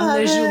فوش به هم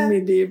نشون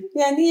میدیم.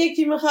 یعنی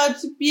یکی میخواد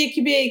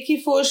یکی به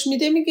یکی فوش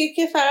میده میگه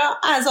که فقط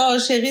از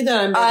عاشقی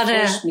دارم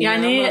فوش میدم.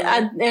 یعنی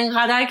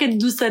انقدر که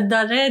دوست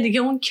داره دیگه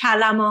اون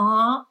کلمه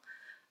ها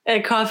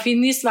کافی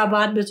نیست و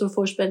باید به تو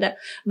فوش بده.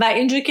 و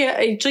اینجوری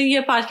که چون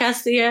یه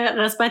پادکست یه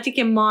قسمتی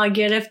که ما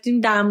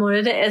گرفتیم در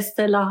مورد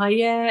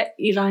اصطلاحهای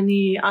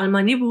ایرانی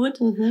آلمانی بود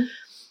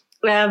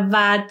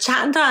و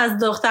چند تا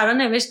از دخترها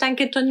نوشتن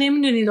که تو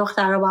نمیدونی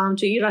دخترها با هم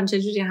تو ایران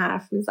چجوری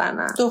حرف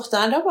میزنن.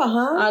 دخترها با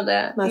هم؟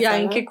 آره. یا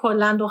اینکه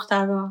کلا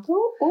دخترها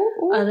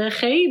آره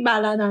خیلی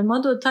بلدن، ما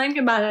دوتاییم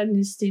که بلد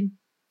نیستیم.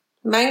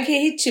 من که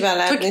هیچی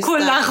بلد نیستم. تو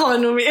کلا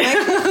خانومی.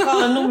 من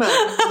خانومم.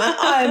 من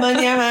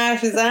آلمانی هم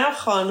حرف میزنم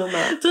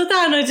خانومم. تو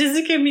تنها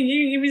چیزی که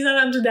میگی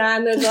میزنم تو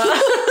دهنت.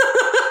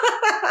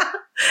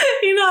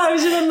 اینو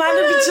همیشه به من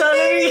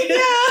بیچاره میگی.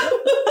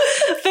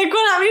 فکر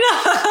کنم اینو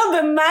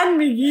به من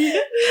میگی.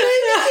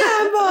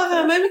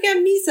 واقعا من میگم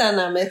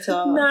میزنم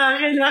اتا. نه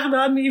خیلی وقت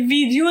دارم میگی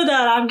ویدیو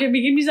دارم که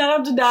میگی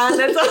میزنم تو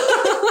دهنت.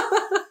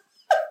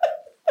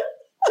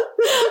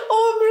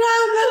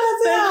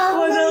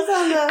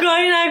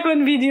 کاری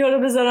نکن ویدیو رو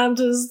بذارم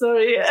تو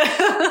استوری.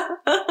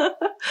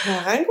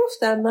 واقعا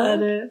گفتم من.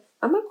 آره.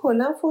 اما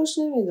کلا فوش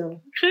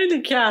نمیدم.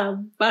 خیلی کم.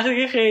 وقتی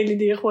که خیلی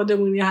دیگه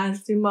خودمونی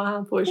هستیم با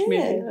هم فوش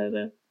میدیم.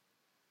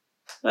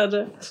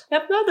 آره.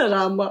 اب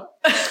ندارم با.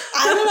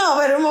 الان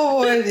آورم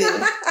آوردی.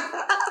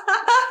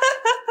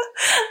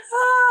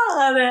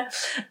 آره.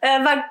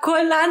 و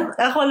کلا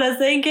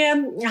خلاصه این که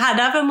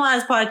هدف ما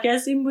از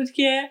پادکست این بود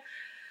که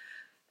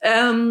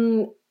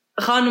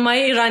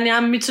خانومای ایرانی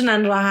هم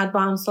میتونن راحت با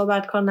هم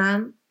صحبت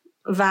کنن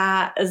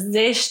و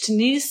زشت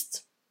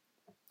نیست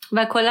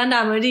و کلا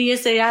در مورد یه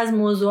سری از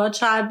موضوعات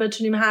شاید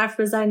بتونیم حرف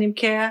بزنیم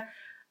که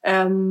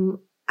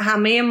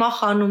همه ما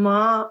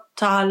خانوما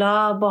تا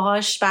حالا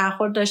باهاش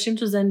برخورد داشتیم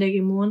تو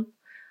زندگیمون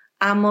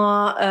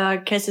اما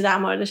کسی در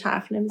موردش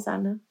حرف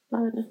نمیزنه.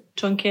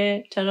 چون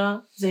که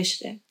چرا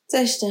زشته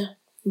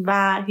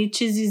و هیچ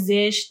چیزی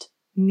زشت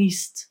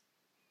نیست.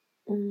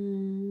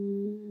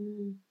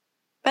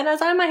 به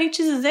نظر من هیچ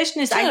چیزی زشت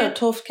نیست. اگه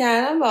توف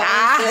کردم واقعا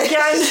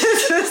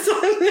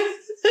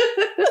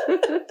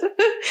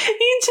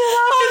این چه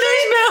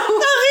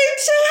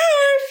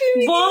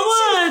حرفی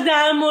بابا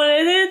در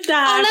مورد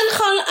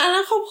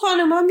الان خب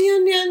خانم‌ها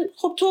میان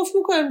خب توف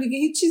میکنم دیگه.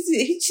 هیچ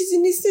چیزی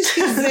نیستش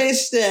که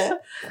زشته.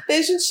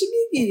 بهشون چی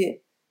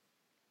میگی؟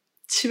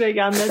 چی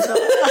بگم بهت؟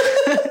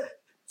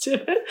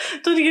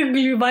 تو دیگه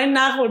گلیوبای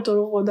نخور تو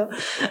رو خدا.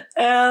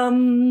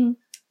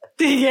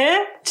 دیگه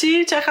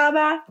چه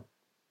خبر؟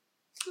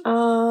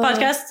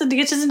 پادکست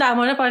دیگه چیزی در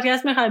مورد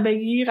پادکست میخوای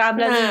بگی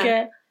قبل از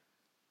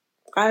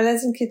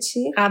اینکه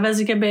چی؟ قبل از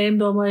اینکه بریم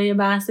دوباره یه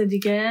بحث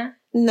دیگه؟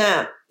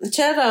 نه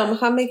چرا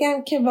میخوام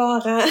بگم که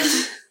واقعا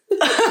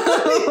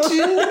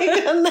چون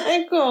نگاه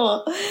نکن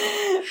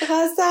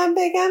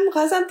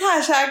خواستم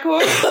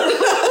تشکر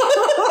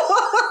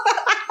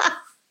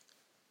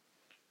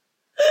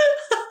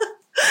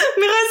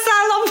میخوای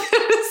سلام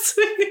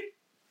برسونی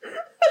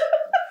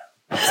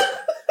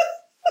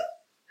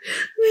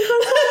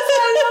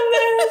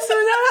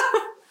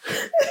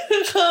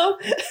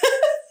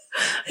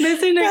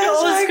مثل اینه که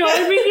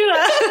اسکار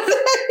میگیرم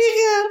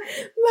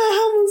من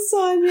همون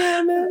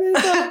ثانیه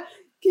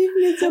give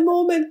me the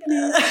moment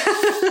please.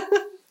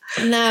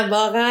 نه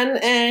واقعا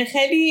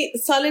خیلی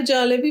سال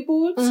جالبی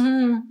بود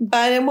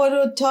برای ما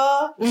رو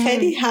تا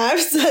خیلی حرف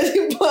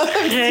زدیم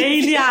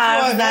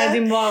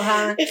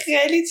واقعا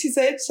خیلی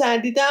چیزای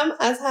شدیدم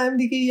از هم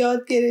دیگه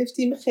یاد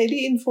گرفتیم. خیلی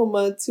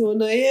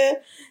اینفورماسیونای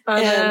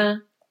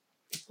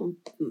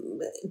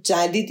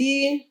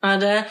جدیدی.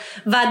 آره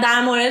و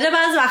در مورد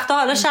بعضی وقتا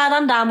حالا شاید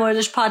هم در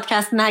موردش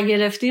پادکست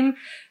نگرفتیم،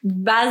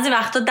 بعضی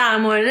وقتا در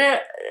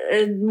مورد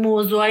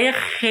موضوعای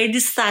خیلی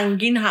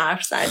سنگین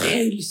حرف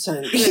زدیم.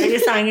 خیلی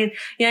سنگین.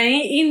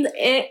 یعنی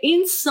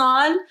این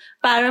سال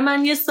برای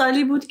من یه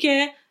سالی بود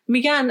که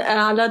میگن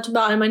حالا تو به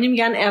آلمانی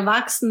میگن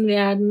اواکسن،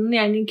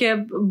 یعنی که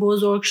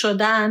بزرگ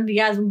شدن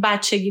دیگه، از اون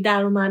بچگی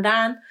در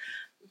اومدن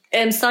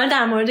امسال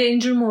در مورد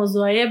اینجور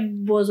موضوعای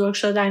بزرگ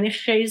شدنی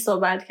خیلی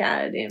صحبت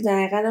کردیم.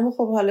 دقیقاً. اما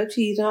خب حالا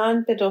تو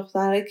ایران به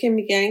دختره که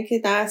میگن که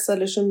 10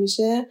 سالشون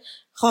میشه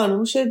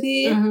خانم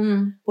شدی،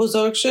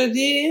 بزرگ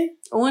شدی،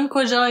 اون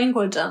کجا این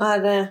کجا.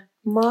 آره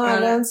ما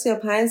الان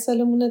 35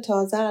 سالمونه،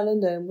 تازه الان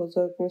داریم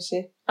بزرگ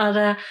میشی.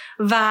 آره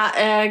و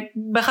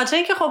به خاطر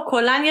اینکه خب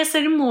کلا یه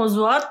سری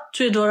موضوعات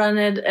توی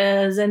دوران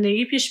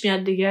زندگی پیش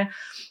میاد دیگه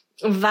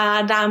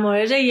و در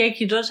مورد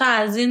یکی دو تا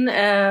از این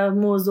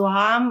موضوع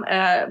هم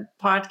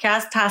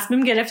پادکست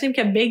تصمیم گرفتیم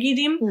که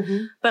بگیریم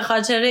به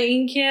خاطر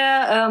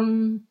اینکه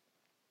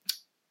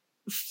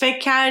فکر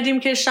کردیم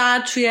که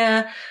شاید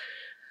توی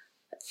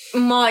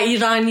ما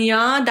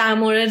ایرانیا در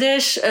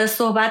موردش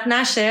صحبت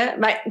نشه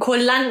و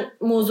کلا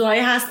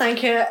موضوعایی هستن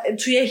که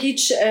توی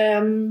هیچ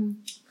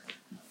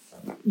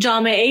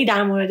جامعه‌ای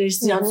در موردش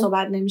زیاد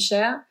صحبت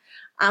نمیشه،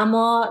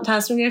 اما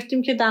تصمیم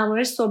گرفتیم که در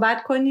موردش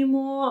صحبت کنیم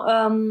و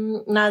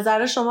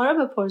نظر شما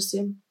رو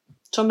بپرسیم،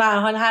 چون به هر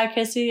حال هر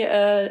کسی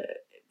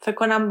فکر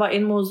کنم با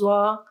این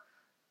موضوع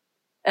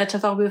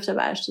اتفاق بیفته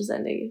برش تو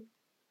زندگی.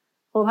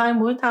 خب همین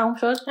بود، تموم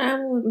شد.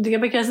 دیگه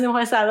به کسی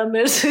نمیخوای سلام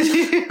برسونی؟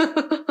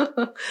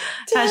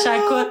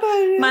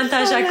 من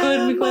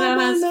تشکر میکنم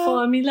از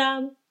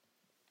فامیلم.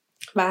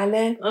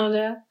 بله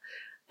آره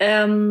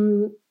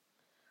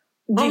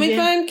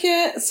امیدوارم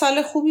که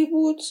سال خوبی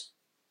بود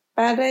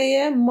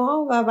برای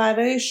ما و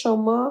برای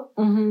شما،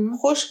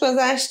 خوش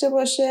گذشته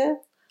باشه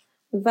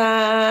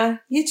و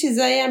یه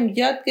چیزایی هم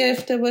یاد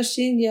گرفته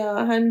باشین یا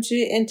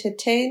همینجوری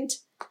entertained.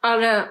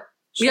 آره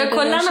یا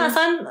کلا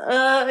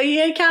مثلا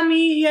یه کمی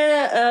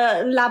یه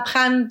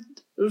لبخند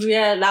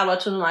روی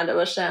لباتون اومده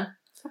باشه،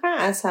 فقط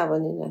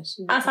عصبانی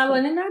نشین.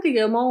 عصبانی نه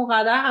دیگه، ما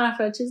اونقدر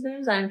حرف چیز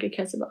نمیزنیم که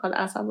کسی بخواد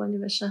عصبانی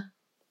بشه.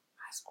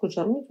 از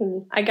کجا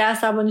میدونی؟ اگه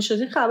عصبانی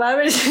شدین خبر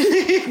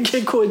بدین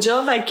که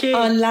کجا و کی.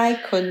 لایک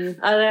کنین.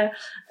 آره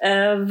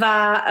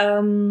و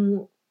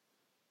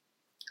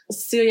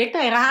 31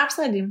 دقیقه حرف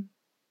زدیم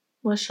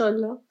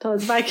ماشاءالله،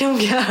 تازه بکم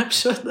گرم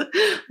شد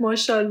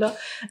ماشاءالله.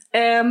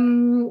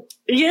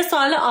 یه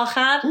سوال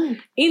آخر،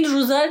 این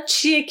روزا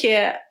چیه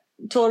که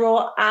تو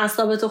رو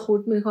اعصابتو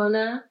خورد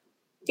میکنه؟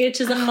 یه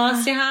چیز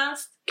خاصی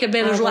هست که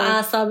بره رو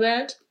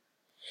اعصابت؟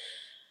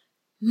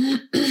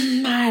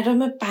 مردم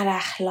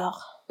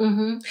بداخلاق.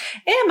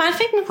 من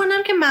فکر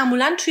میکنم که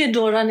معمولا توی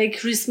دوران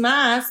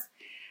کریسمس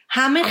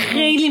همه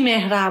خیلی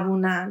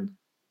مهربونن.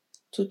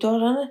 تو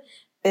دوران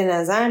به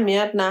نظر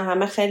میاد نه،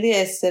 همه خیلی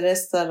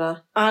استرس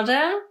دارن.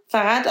 آره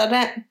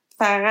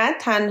فقط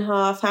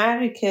تنها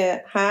فرقی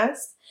که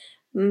هست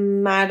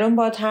مردم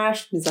با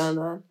حرف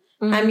میزنن.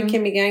 همین که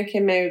میگن که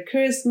مری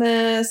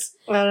کریسمس،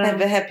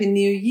 have a happy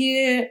new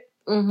year،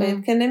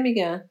 باید که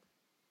نمیگن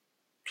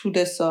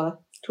طول سال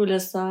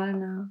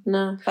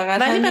نه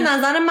فقط ولی به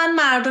نظر من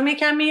مردم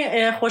کمی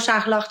خوش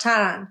اخلاق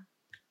ترن.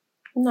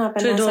 نه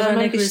به نظر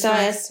من بیشتر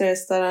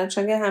استرس دارن،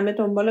 چون که همه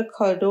دنبال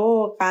کادو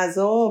و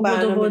غذا و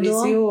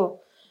برنامه‌ریزی و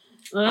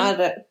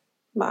آره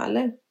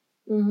بله.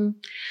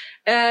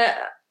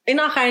 این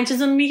آخرین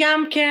چیزو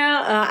میگم که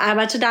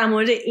البته در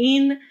مورد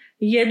این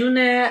یه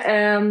دونه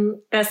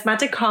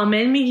قسمت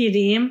کامل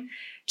میگیریم.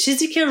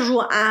 چیزی که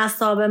رو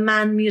اعصاب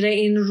من میره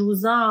این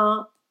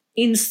روزا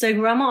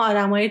اینستاگرام و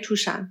آدمای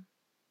توشن.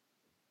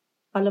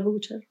 حالا بگو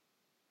چرا؟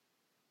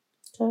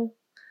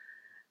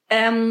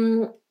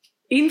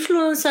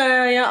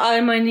 اینفلوئنسرهای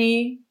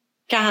آلمانی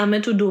که همه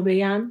تو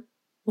دبی‌ان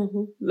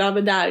لب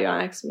دریا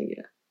عکس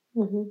میگیرن.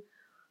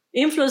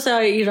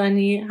 اینفلوئنسرهای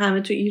ایرانی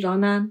همه تو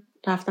ایرانن،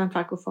 رفتن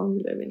فک و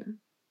فامیل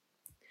ببینن.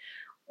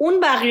 اون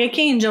بقیه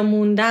که اینجا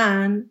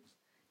موندن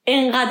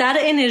انقدر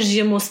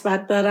انرژی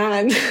مثبت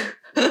دارن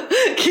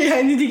که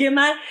یعنی دیگه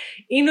من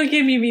اینو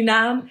که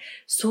میبینم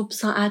صبح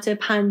ساعت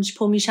 5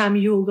 پا میشم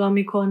یوگا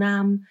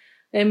میکنم،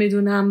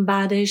 میدونم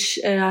بعدش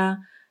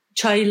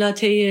چای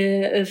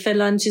لاته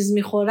فلان چیز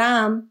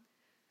میخورم،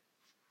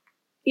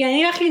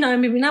 یعنی وقتی اینا رو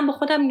میبینم با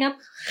خودم میگم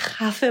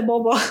خفه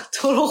بابا،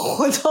 تو رو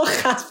خدا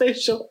خفه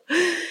شو.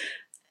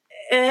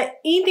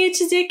 این یه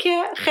چیزیه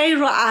که خیلی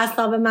رو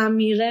اعصاب من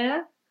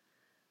میره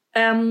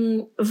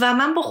و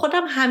من با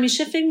خودم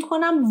همیشه فکر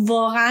میکنم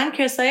واقعا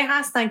کسایی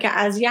هستن که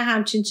از یه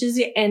همچین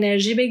چیزی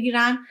انرژی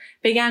بگیرن،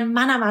 بگن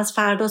منم از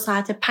فردا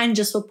ساعت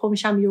 5 صبح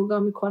میشم یوگا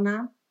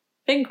میکنم.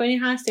 فکر میکنی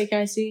هست یه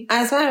کسی؟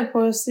 از من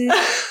پرسی.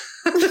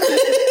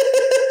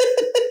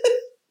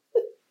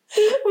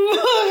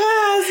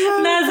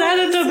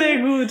 نظرتو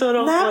بگو تو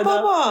رو خدا. نه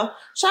بابا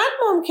شاید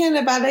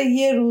ممکنه برای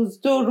یه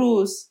روز 2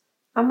 روز،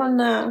 اما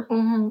نه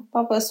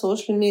بابا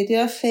سوشال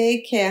میدیا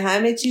فیکه،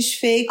 همه چیش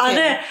فیکه.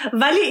 آره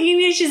ولی این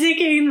یه چیزی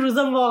که این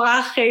روزا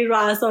واقعا خیلی رو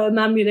اعصاب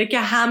من میره که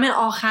همه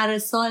آخر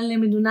سال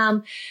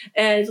نمیدونم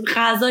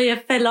غذای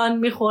فلان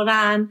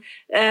میخورن،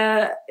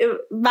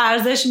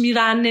 ورزش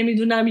میرن،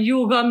 نمیدونم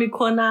یوگا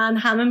میکنن،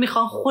 همه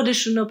میخوان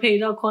خودشونو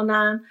پیدا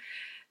کنن.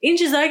 این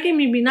چیزایی که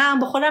میبینم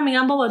با خودم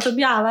میگم بابا تو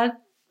بیا اول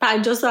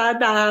 50 ساعت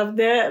در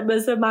هفته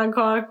مثل من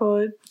کار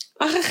کن.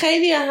 آخه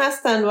خیلی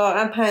هستن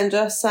واقعا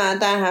 50 ساعت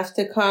در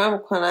هفته کار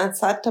میکنن،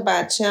 100 تا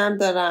بچه هم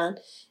دارن،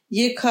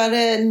 یه کار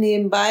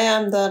نیمبای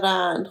هم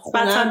دارن،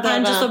 خونم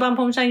دارن. 5 صبح هم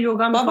پا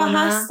یوگا میکنن. بابا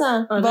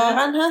هستن.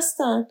 واقعا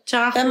هستن.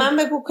 به من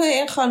بگو که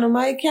این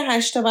خانومایی که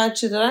 8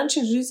 بچه دارن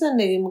چجوری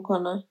زندگی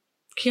میکنن؟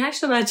 کی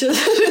 8 بچه دارن؟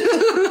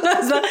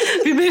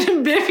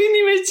 بریم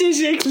ببینیم چه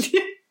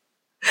شکلیه.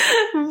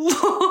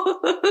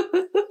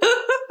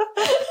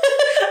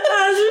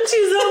 از اون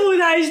چیزا بود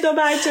 8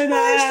 بچه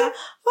دارن.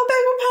 خب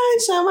بگو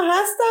 5 هم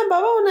هستن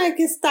بابا، اونایی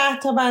که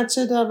 10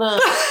 بچه دارن.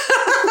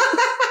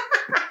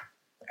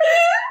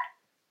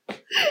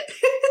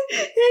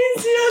 این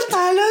زیاد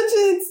الان تو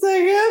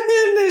اینستاگرام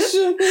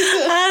نشون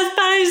میده از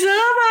 5 8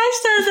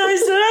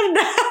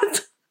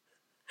 10.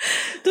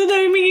 تو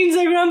داری میگی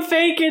اینستاگرام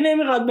فیکه،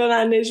 نمیخواد به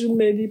من نشون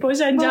بدی. پشت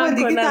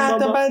جمع کنم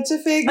بابا. 10 بچه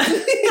فیک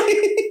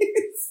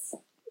نیست.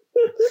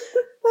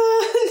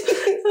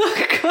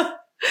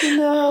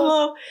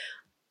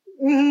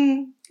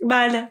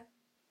 بله.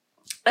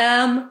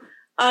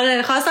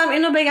 آره خواستم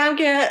اینو بگم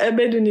که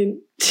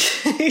بدونین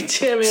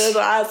چه میره رو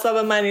اعصاب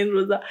من این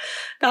روزا.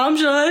 تمام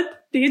شد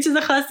دیگه؟ چیز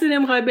خاصی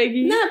نمیخوای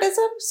بگی؟ نه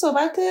بذار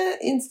صحبت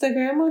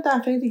اینستاگرام رو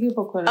دفعه دیگه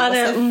بکنیم.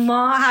 آره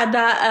ما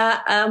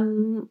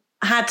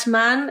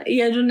حتما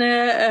یه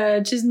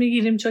دونه چیز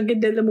میگیریم چون که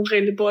دلمون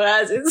خیلی پر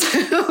از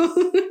اینستاگرام.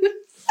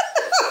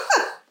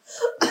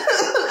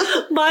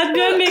 باید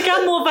بیایم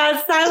یکم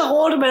مفصل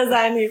غور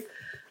بزنیم.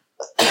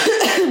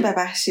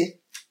 ببخشید.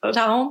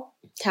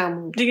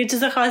 تمام دیگه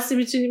چیز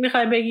خاصی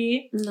میخوای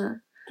بگی؟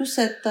 نه دوست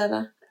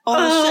دارم.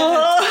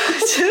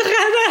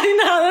 چقدر این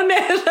همه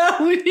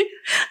مهربونی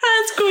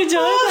از کجا؟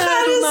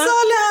 آخر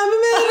سال همه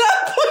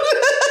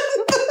مهربونه.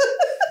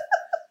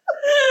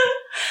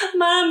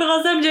 من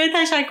میخواستم جای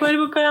تشکری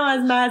بکنم از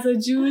مهزا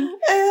جون.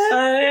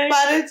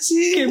 برای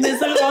چی؟ که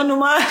مثل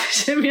خانوما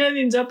همیشه میاد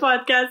اینجا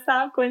پادکست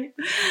هم کنیم.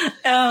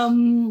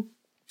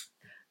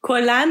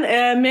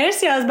 کلن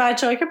مرسی از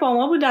بچه ها که با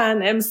ما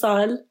بودن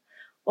امسال.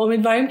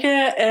 امیدواریم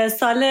که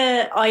سال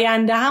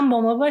آینده هم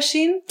با ما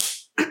باشین.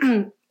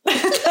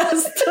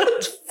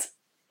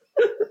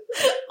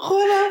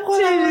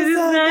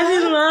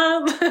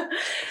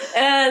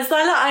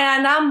 سال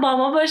آینده هم با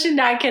ما باشین،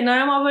 در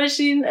کنار ما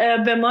باشین،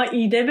 به ما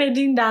ایده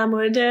بدین در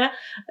مورد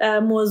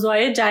موضوعات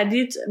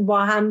جدید با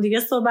هم دیگه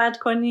صحبت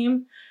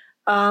کنیم.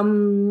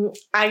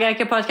 اگر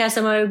که پادکست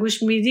ما رو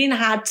گوش میدین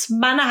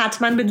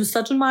حتما به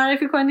دوستاتون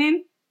معرفی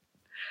کنین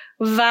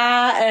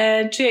و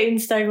توی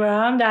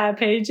اینستاگرام در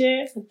پیج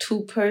 2%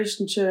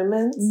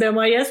 Germans به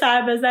ما یه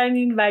سر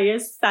بزنین و یه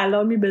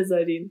سلامی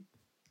بذارین.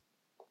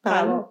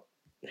 تمام.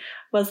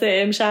 واسه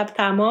امشب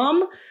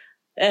تمام.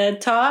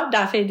 تا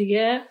دفعه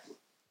دیگه.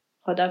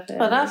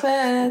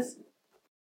 خدافظ.